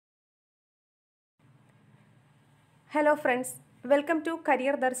Hello friends, welcome to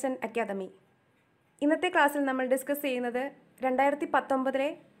career Darshan academy. ഇന്നത്തെ ക്ലാസ്സിൽ നമ്മൾ ഡിസ്കസ് ചെയ്യുന്നത് 2019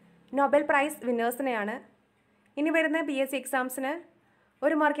 നൊബേൽ പ്രൈസ് വിന്നേഴ്സിനെയാണ്. ഇനി വരുന്ന PSC എക്സാംസിന്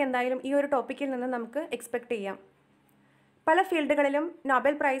ഒരു മാർക്ക് എന്തായാലും ഈ ഒരു ടോപ്പിക്കിൽ നിന്ന് നമുക്ക് എക്സ്പെക്റ്റ് ചെയ്യാം. പല ഫീൽഡുകളിലും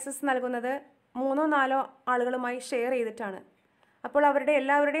നൊബേൽ പ്രൈസസ് നൽകുന്നത് 3-4 ആളുകളുമായി ഷെയർ ചെയ്തിട്ടാണ്. അപ്പോൾ അവരുടെ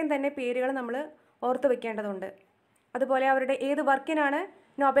എല്ലാവരുടെയും തന്നെ പേരുകൾ നമ്മൾ ഓർത്തു വയ്ക്കേണ്ടതുണ്ട്. അതുപോലെ അവരുടെ ഏത് വർക്കിനാണ്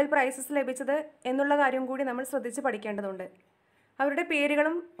നൊബേൽ പ്രൈസസ് ലഭിച്ചത് എന്നുള്ള കാര്യം കൂടി നമ്മൾ ശ്രദ്ധിച്ച് പഠിക്കേണ്ടതുണ്ട്. അവരുടെ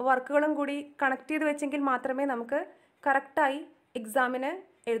പേരുകളും വർക്കുകളും കൂടി കണക്ട് ചെയ്ത് വെച്ചെങ്കിൽ മാത്രമേ നമുക്ക് കറക്റ്റായി എക്സാമിന്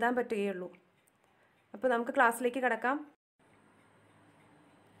എഴുതാൻ പറ്റുകയുള്ളൂ. അപ്പോൾ നമുക്ക് ക്ലാസ്സിലേക്ക് കടക്കാം.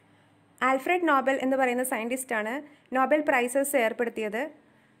 ആൽഫ്രഡ് നോബൽ എന്ന് പറയുന്ന സയൻറ്റിസ്റ്റാണ് നൊബേൽ പ്രൈസസ് ഏർപ്പെടുത്തിയത്.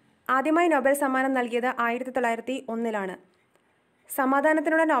 ആദ്യമായി നൊബേൽ സമ്മാനം നൽകിയത് 1901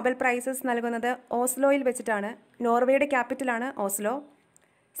 സമാധാനത്തിനുള്ള നൊബേൽ പ്രൈസസ് നൽകുന്നത് ഓസ്ലോയിൽ വെച്ചിട്ടാണ്. നോർവേയുടെ ക്യാപിറ്റലാണ് ഓസ്ലോ.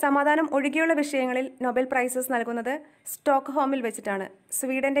 സമാധാനം ഒഴികെയുള്ള വിഷയങ്ങളിൽ നൊബേൽ പ്രൈസസ് നൽകുന്നത് സ്റ്റോക്ക്ഹോമിൽ വെച്ചിട്ടാണ്.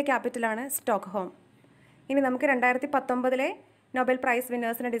 സ്വീഡൻ്റെ ക്യാപിറ്റലാണ് സ്റ്റോക്ക്ഹോം. ഇനി നമുക്ക് 2019 നൊബേൽ പ്രൈസ്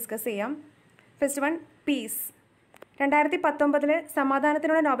വിന്നേഴ്സിനെ ഡിസ്കസ് ചെയ്യാം. First one, piece. 2019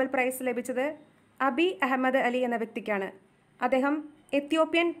 സമാധാനത്തിനുള്ള Nobel prize ലഭിച്ചത് അബി അഹമ്മദ് അലി എന്ന വ്യക്തിക്കാണ്. അദ്ദേഹം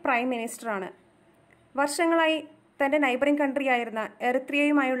എത്യോപ്യൻ പ്രൈം മിനിസ്റ്ററാണ്. വർഷങ്ങളായി തൻ്റെ നൈബറിംഗ് കൺട്രിയായിരുന്ന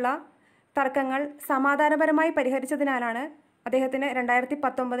എറിത്രിയയുമായുള്ള തർക്കങ്ങൾ സമാധാനപരമായി പരിഹരിച്ചതിനാലാണ് അദ്ദേഹത്തിന്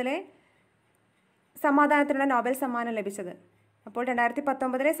 2019 സമാധാനത്തിനുള്ള നൊബേൽ സമ്മാനം ലഭിച്ചത്. അപ്പോൾ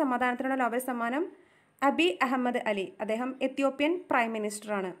 2019 സമാധാനത്തിനുള്ള നൊബേൽ സമ്മാനം അബി അഹമ്മദ് അലി, അദ്ദേഹം Ethiopian prime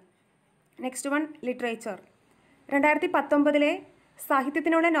മിനിസ്റ്ററാണ്. Next one, literature. 2019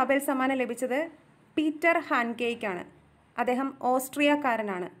 സാഹിത്യത്തിനുള്ള നൊബേൽ സമ്മാനം ലഭിച്ചത് പീറ്റർ ഹാൻകെയ്ക്കാണ്. അദ്ദേഹം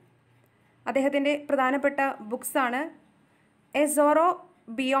ഓസ്ട്രിയക്കാരനാണ്. അദ്ദേഹത്തിൻ്റെ പ്രധാനപ്പെട്ട ബുക്സാണ് എ സോറോ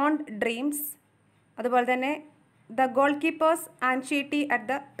ബിയോണ്ട് ഡ്രീംസ്, അതുപോലെ തന്നെ the goal keepers ആൻഷീറ്റി at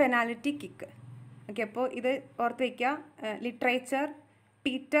the penalty kick. Okay, അപ്പോൾ ഇത് ഓർത്ത് വയ്ക്കുക. Literature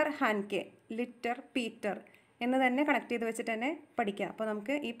Peter Handke, litre Peter എന്ന് തന്നെ കണക്ട് ചെയ്ത് വെച്ചിട്ട് തന്നെ പഠിക്കുക. അപ്പോൾ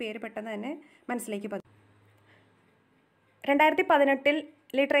നമുക്ക് ഈ പേര് പെട്ടെന്ന് തന്നെ മനസ്സിലേക്ക് പറ്റും. 2018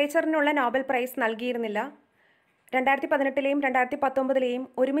 ലിറ്ററേച്ചറിനുള്ള നൊബേൽ പ്രൈസ് നൽകിയിരുന്നില്ല. 2018 2019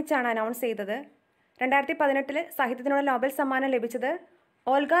 ഒരുമിച്ചാണ് അനൗൺസ് ചെയ്തത്. 2018 സാഹിത്യത്തിനുള്ള നൊബേൽ സമ്മാനം ലഭിച്ചത്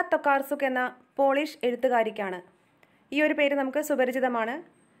ഓൾഗ തൊക്കാർസുക് എന്ന പോളിഷ് എഴുത്തുകാരിക്കാണ്. ഈ ഒരു പേര് നമുക്ക് സുപരിചിതമാണ്.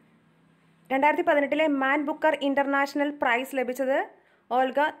 2018 മാൻ ബുക്കർ ഇൻ്റർനാഷണൽ പ്രൈസ് ലഭിച്ചത്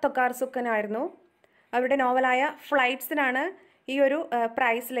ഓൾഗ തൊക്കാർസുക്കിനായിരുന്നു. അവരുടെ നോവലായ ഫ്ലൈറ്റ്സിനാണ് ഈ ഒരു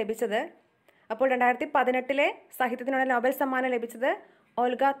പ്രൈസ് ലഭിച്ചത്. അപ്പോൾ 2018 സാഹിത്യത്തിനുള്ള നൊബേൽ സമ്മാനം ലഭിച്ചത്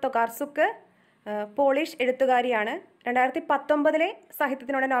ഓൾഗ തൊക്കാർസുക്ക്, പോളിഷ് എഴുത്തുകാരിയാണ്. 2019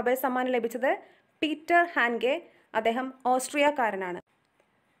 സാഹിത്യത്തിനുള്ള നൊബേൽ സമ്മാനം ലഭിച്ചത് പീറ്റർ ഹാൻകെ, അദ്ദേഹം ഓസ്ട്രിയക്കാരനാണ്.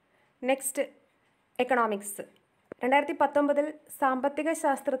 Next, economics. 2019 സാമ്പത്തിക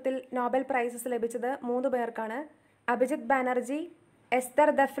ശാസ്ത്രത്തിൽ നൊബേൽ പ്രൈസസ് ലഭിച്ചത് 3 പേർക്കാണ്. Abhijith Banerjee, Esther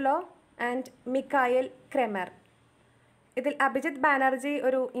ദഫ്ലോ and മിക്കായൽ Kremer. ഇതിൽ അഭിജിത്ത് ബാനർജി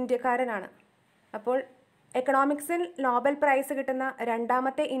ഒരു ഇന്ത്യക്കാരനാണ്. അപ്പോൾ എക്കണോമിക്സിൽ നൊബേൽ പ്രൈസ് കിട്ടുന്ന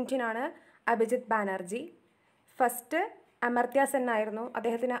രണ്ടാമത്തെ ഇന്ത്യനാണ് അഭിജിത്ത് ബാനർജി. ഫസ്റ്റ് അമർത്യ സെൻ ആയിരുന്നു.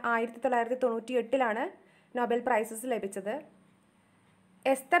 അദ്ദേഹത്തിന് 1998 നൊബേൽ പ്രൈസസ് ലഭിച്ചത്.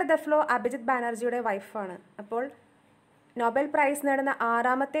 എസ്തർ ദഫ്ലോ അഭിജിത്ത് ബാനർജിയുടെ വൈഫാണ്. അപ്പോൾ നൊബേൽ പ്രൈസ് നേടുന്ന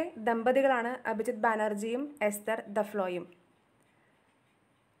 6ാമത്തെ ദമ്പതികളാണ് അഭിജിത്ത് ബാനർജിയും എസ്തർ ദഫ്ലോയും.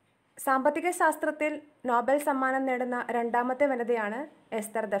 സാമ്പത്തിക ശാസ്ത്രത്തിൽ നൊബേൽ സമ്മാനം നേടുന്ന 2ാമത്തെ വനിതയാണ്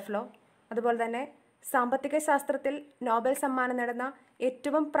എസ്തർ ദഫ്ലോ. അതുപോലെ തന്നെ സാമ്പത്തിക ശാസ്ത്രത്തിൽ നൊബേൽ സമ്മാനം നേടുന്ന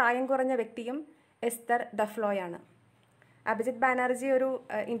ഏറ്റവും പ്രായം കുറഞ്ഞ വ്യക്തിയും എസ്തർ ദഫ്ലോയാണ്. അഭിജിത്ത് ബാനർജി ഒരു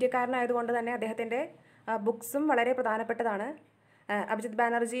ഇന്ത്യക്കാരനായതുകൊണ്ട് തന്നെ അദ്ദേഹത്തിൻ്റെ ബുക്സും വളരെ പ്രധാനപ്പെട്ടതാണ്. അഭിജിത്ത്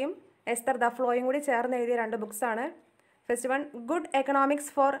ബാനർജിയും എസ്തർ ദഫ്ലോയും കൂടി ചേർന്ന് എഴുതിയ 2 ബുക്സാണ്. First one, good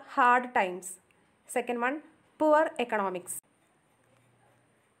economics four hard times. Second one, poor economics.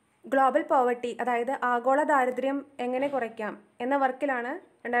 Global poverty, അതായത് ആഗോള ദാരിദ്ര്യം എങ്ങനെ കുറയ്ക്കാം എന്ന വർക്കിലാണ്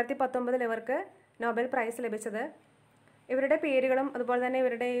 2019 ഇവർക്ക് നൊബേൽ പ്രൈസ് ലഭിച്ചത്. ഇവരുടെ പേരുകളും അതുപോലെ തന്നെ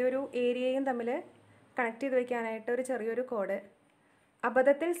ഇവരുടെ ഈ ഒരു ഏരിയയും തമ്മിൽ കണക്ട് ചെയ്ത് വയ്ക്കാനായിട്ട് ഒരു ചെറിയൊരു കോഡ്.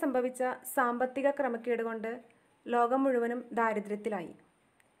 അബദ്ധത്തിൽ സംഭവിച്ച സാമ്പത്തിക ക്രമക്കേട് കൊണ്ട് ലോകം മുഴുവനും ദാരിദ്ര്യത്തിലായി.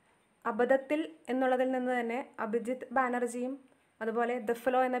 അബദ്ധത്തിൽ എന്നുള്ളതിൽ നിന്ന് തന്നെ അഭിജിത്ത് ബാനർജിയും അതുപോലെ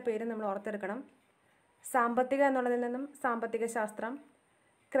ദഫ്ലോ എന്ന പേര് നമ്മൾ ഓർത്തെടുക്കണം. സാമ്പത്തിക എന്നുള്ളതിൽ നിന്നും സാമ്പത്തിക ശാസ്ത്രം,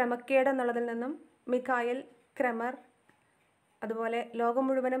 ക്രമക്കേട് എന്നുള്ളതിൽ നിന്നും മിക്കായൽ ക്രെമർ, അതുപോലെ ലോകം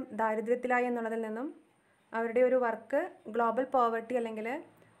മുഴുവനും ദാരിദ്ര്യത്തിലായി എന്നുള്ളതിൽ നിന്നും അവരുടെ ഒരു വർക്ക് ഗ്ലോബൽ പോവർട്ടി അല്ലെങ്കിൽ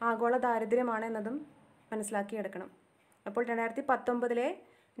ആഗോള ദാരിദ്ര്യമാണ് എന്നതും മനസ്സിലാക്കിയെടുക്കണം. അപ്പോൾ 2019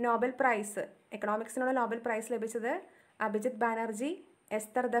 നൊബേൽ പ്രൈസ്, എക്കണോമിക്സിനുള്ള നൊബേൽ പ്രൈസ് ലഭിച്ചത് Abhijith Banerjee,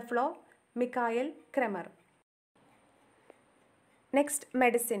 Esther ദഫ്ലോ, മിക്കായൽ Kremer. Next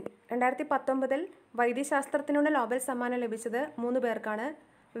medicine. 2019 വൈദ്യശാസ്ത്രത്തിനുള്ള Nobel സമ്മാനം ലഭിച്ചത് 3 പേർക്കാണ്.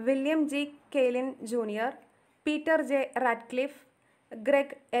 William G Keilin junior, Peter J Radcliffe,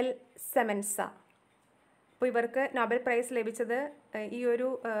 Greg L സെമൻസ. അപ്പോൾ ഇവർക്ക് നോബൽ പ്രൈസ് ലഭിച്ചത് ഈ ഒരു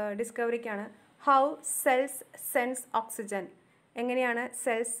ഡിസ്കവറിക്കാണ്. ഹൗ സെൽസ് സെൻസ് ഓക്സിജൻ, എങ്ങനെയാണ്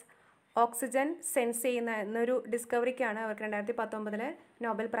സെൽസ് ഓക്സിജൻ സെൻസ് ചെയ്യുന്ന എന്നൊരു ഡിസ്കവറിക്കാണ് അവർക്ക് 2019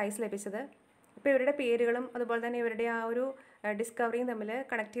 നോബൽ പ്രൈസ് ലഭിച്ചത്. അപ്പോൾ ഇവരുടെ പേരുകളും അതുപോലെ തന്നെ ഇവരുടെ ആ ഒരു ഡിസ്കവറിയും തമ്മിൽ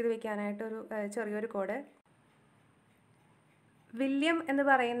കണക്ട് ചെയ്ത് വെക്കാനായിട്ടൊരു ചെറിയൊരു കോഡ്. വില്യം എന്ന്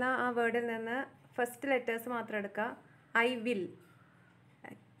പറയുന്ന ആ വേർഡിൽ നിന്ന് ഫസ്റ്റ് ലെറ്റേഴ്സ് മാത്രം എടുക്കുക. I will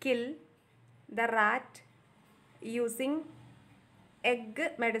kill the rat using egg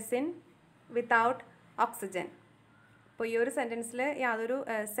medicine without oxygen. അപ്പോൾ ഈ ഒരു സെൻറ്റൻസിൽ യാതൊരു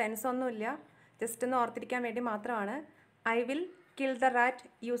സെൻസ് ഒന്നുമില്ല, ജസ്റ്റ് ഒന്ന് ഓർത്തിരിക്കാൻ വേണ്ടി മാത്രമാണ്. I will kill the rat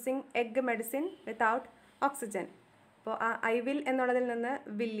using egg medicine without oxygen. അപ്പോൾ ആ ഐ വിൽ എന്നുള്ളതിൽ നിന്ന്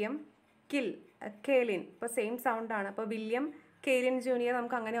വില്യം, കിൽ കേലിൻ, ഇപ്പോൾ സെയിം സൗണ്ടാണ്. അപ്പോൾ വില്യം കെയ്ലിൻ ജൂനിയർ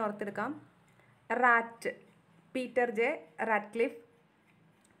നമുക്ക് അങ്ങനെ ഓർത്തെടുക്കാം. Rat Peter J Radcliffe,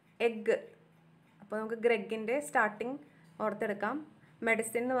 egg അപ്പോൾ നമുക്ക് ഗ്രെഗിൻ്റെ സ്റ്റാർട്ടിങ് ഓർത്തെടുക്കാം.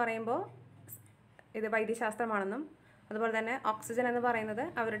 മെഡിസിൻ എന്ന് പറയുമ്പോൾ ഇത് വൈദ്യശാസ്ത്രമാണെന്നും അതുപോലെ തന്നെ ഓക്സിജൻ എന്ന് പറയുന്നത്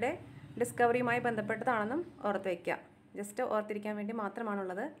അവരുടെ ഡിസ്കവറിയുമായി ബന്ധപ്പെട്ടതാണെന്നും ഓർത്ത് വയ്ക്കുക. ജസ്റ്റ് ഓർത്തിരിക്കാൻ വേണ്ടി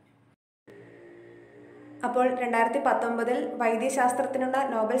മാത്രമാണുള്ളത്. അപ്പോൾ 2019 വൈദ്യശാസ്ത്രത്തിനുള്ള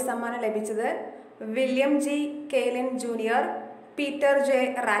നോബൽ സമ്മാനം ലഭിച്ചത് William G Keilin junior, Peter J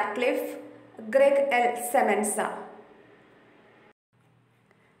Radcliffe, Greg L സെമൻസ.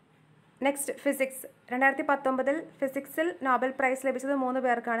 Next physics. 2019 ഫിസിക്സിൽ Nobel prize ലഭിച്ചത് 3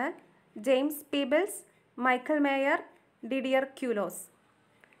 പേർക്കാണ്. James Peebles, Michael mayor, Didier ക്യൂലോസ്.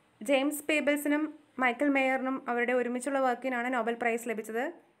 James പീബിൾസിനും Michael മേയറിനും അവരുടെ ഒരുമിച്ചുള്ള വർക്കിനാണ് നോബൽ പ്രൈസ് ലഭിച്ചത്.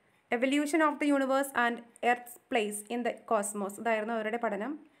 Evolution of the universe and earth's place in the cosmos, ഇതായിരുന്നു അവരുടെ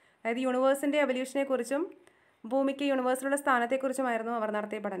പഠനം. അതായത് യൂണിവേഴ്സിൻ്റെ എവല്യൂഷനെ കുറിച്ചും ഭൂമിക്ക് യൂണിവേഴ്സിലുള്ള സ്ഥാനത്തെക്കുറിച്ചുമായിരുന്നു അവർ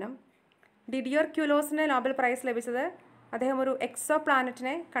നടത്തിയ പഠനം. ഡിഡിയർ ക്യൂലോസിന് നോബൽ പ്രൈസ് ലഭിച്ചത് അദ്ദേഹം ഒരു എക്സോ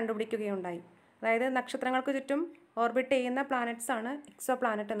പ്ലാനറ്റിനെ കണ്ടുപിടിക്കുകയുണ്ടായി. അതായത് നക്ഷത്രങ്ങൾക്ക് ചുറ്റും ഓർബിറ്റ് ചെയ്യുന്ന പ്ലാനറ്റ്സ് ആണ് എക്സോ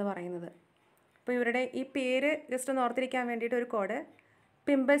പ്ലാനറ്റ് എന്ന് പറയുന്നത്. അപ്പോൾ ഇവരുടെ ഈ പേര് ജസ്റ്റ് ഒന്ന് ഓർത്തിരിക്കാൻ വേണ്ടിയിട്ട് ഒരു കോഡ്.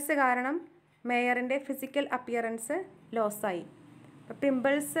 പിമ്പിൾസ് കാരണം മേയറിൻ്റെ ഫിസിക്കൽ അപ്പിയറൻസ് ലോസായി. അപ്പോൾ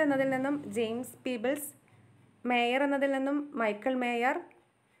പിമ്പിൾസ് എന്നതിൽ നിന്നും ജെയിംസ് പീബിൾസ്, മേയർ എന്നതിൽ നിന്നും മൈക്കൽ മേയർ,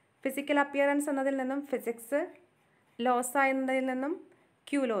 ഫിസിക്കൽ അപ്പിയറൻസ് എന്നതിൽ നിന്നും ഫിസിക്സ്, ലോസ എന്നതിൽ നിന്നും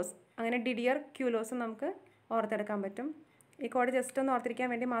ക്യൂലോസ്, അങ്ങനെ ഡിഡിയർ ക്യൂലോസും നമുക്ക് ഓർത്തെടുക്കാൻ പറ്റും. ഈ കോഡ് ജസ്റ്റ് ഒന്ന് ഓർത്തിരിക്കാൻ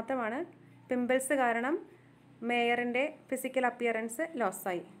വേണ്ടി മാത്രമാണ്. പിമ്പിൾസ് കാരണം മേയറിൻ്റെ ഫിസിക്കൽ അപ്പിയറൻസ്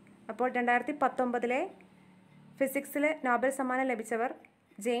ലോസായി. അപ്പോൾ 2019 ഫിസിക്സിൽ നോബൽ സമ്മാനം ലഭിച്ചവർ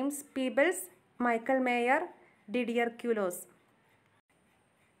James Peebles, Michael mayor, Didier ക്യൂലോസ്.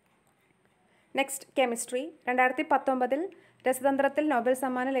 Next chemistry. 2019 രസതന്ത്രത്തിൽ Nobel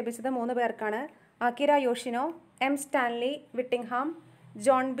സമ്മാനം ലഭിച്ചത് 3 പേർക്കാണ്. Akira യോഷിനോ, M Stanley വിട്ടിംഗ്ഹാം,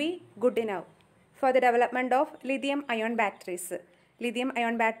 John B ഗുഡിനവ് for the development of lithium ion batteries. Lithium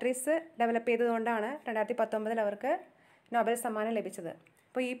ion batteries develop ചെയ്തതുകൊണ്ടാണ് 2019 അവർക്ക് നോബൽ സമ്മാനം ലഭിച്ചത്.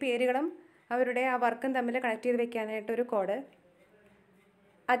 അപ്പോൾ ഈ പേരുകളും അവരുടെ ആ വർക്കും തമ്മിൽ കണക്ട് ചെയ്ത് വെക്കാനായിട്ടൊരു code.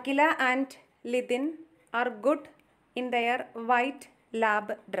 Akhila and Lithin are good in there white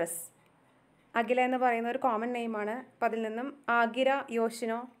lab dress. അഖില എന്ന് പറയുന്ന ഒരു കോമൺ നെയിമാണ്. അപ്പോൾ അതിൽ നിന്നും ആകിര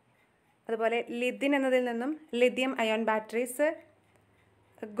യോഷിനോ, അതുപോലെ ലിതിൻ എന്നതിൽ നിന്നും ലിഥിയം അയോൺ ബാറ്ററീസ്,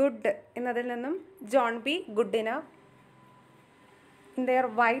 ഗുഡ് എന്നതിൽ നിന്നും John B ഗുഡിനവ്, in there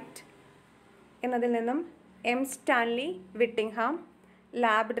white എന്നതിൽ നിന്നും എം സ്റ്റാൻലി വിട്ടിംഗ്ഹാം,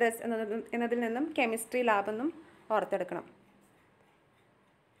 ലാബ് ഡ്രസ് എന്നതിൽ നിന്നും കെമിസ്ട്രി ലാബ് എന്നും ഓർത്തെടുക്കണം.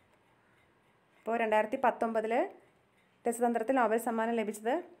 അപ്പോൾ 2019 രസതന്ത്രത്തിൽ നോബൽ സമ്മാനം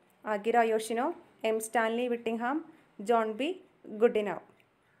ലഭിച്ചത് Akira യോഷിനോ, M Stanley വിട്ടിംഗ്ഹാം, John B ഗുഡിനവ്.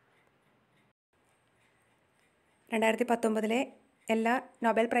 2019 എല്ലാ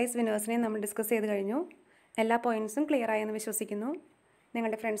നോബൽ പ്രൈസ് വിന്നേഴ്സിനെയും നമ്മൾ ഡിസ്കസ് ചെയ്ത് കഴിഞ്ഞു. എല്ലാ പോയിൻറ്റ്സും ക്ലിയർ ആയെന്ന് വിശ്വസിക്കുന്നു.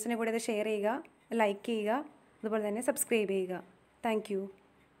 നിങ്ങളുടെ ഫ്രണ്ട്സിനെ കൂടെ ഇത് ഷെയർ ചെയ്യുക, ലൈക്ക് ചെയ്യുക, അതുപോലെ തന്നെ സബ്സ്ക്രൈബ് ചെയ്യുക. Thank you.